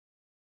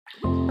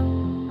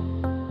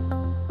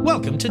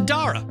Welcome to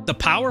Dara, the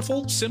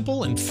powerful,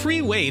 simple, and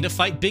free way to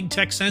fight big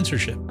tech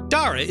censorship.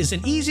 Dara is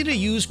an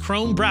easy-to-use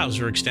Chrome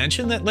browser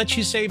extension that lets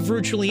you save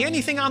virtually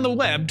anything on the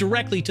web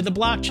directly to the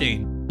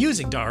blockchain.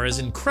 Using Dara is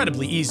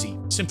incredibly easy.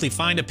 Simply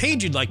find a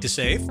page you'd like to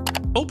save,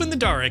 open the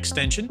Dara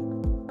extension,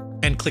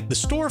 and click the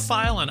Store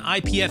File on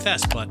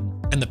IPFS button,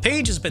 and the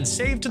page has been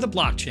saved to the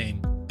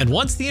blockchain. And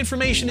once the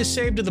information is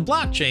saved to the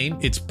blockchain,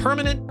 it's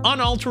permanent,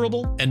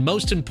 unalterable, and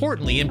most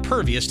importantly,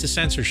 impervious to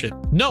censorship.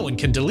 No one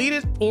can delete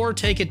it or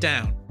take it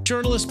down.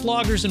 Journalists,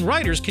 bloggers, and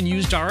writers can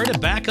use Dara to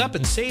back up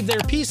and save their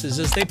pieces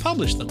as they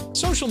publish them.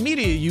 Social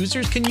media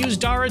users can use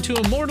Dara to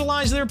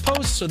immortalize their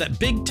posts so that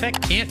big tech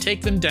can't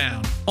take them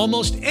down.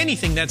 Almost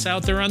anything that's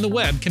out there on the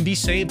web can be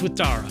saved with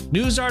Dara.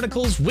 News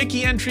articles,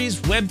 wiki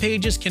entries, web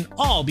pages can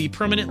all be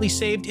permanently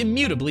saved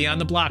immutably on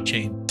the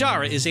blockchain.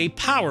 Dara is a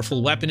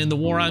powerful weapon in the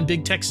war on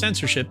big tech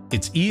censorship.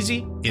 It's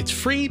easy, it's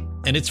free,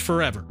 and it's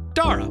forever.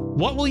 Dara,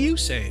 what will you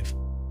save?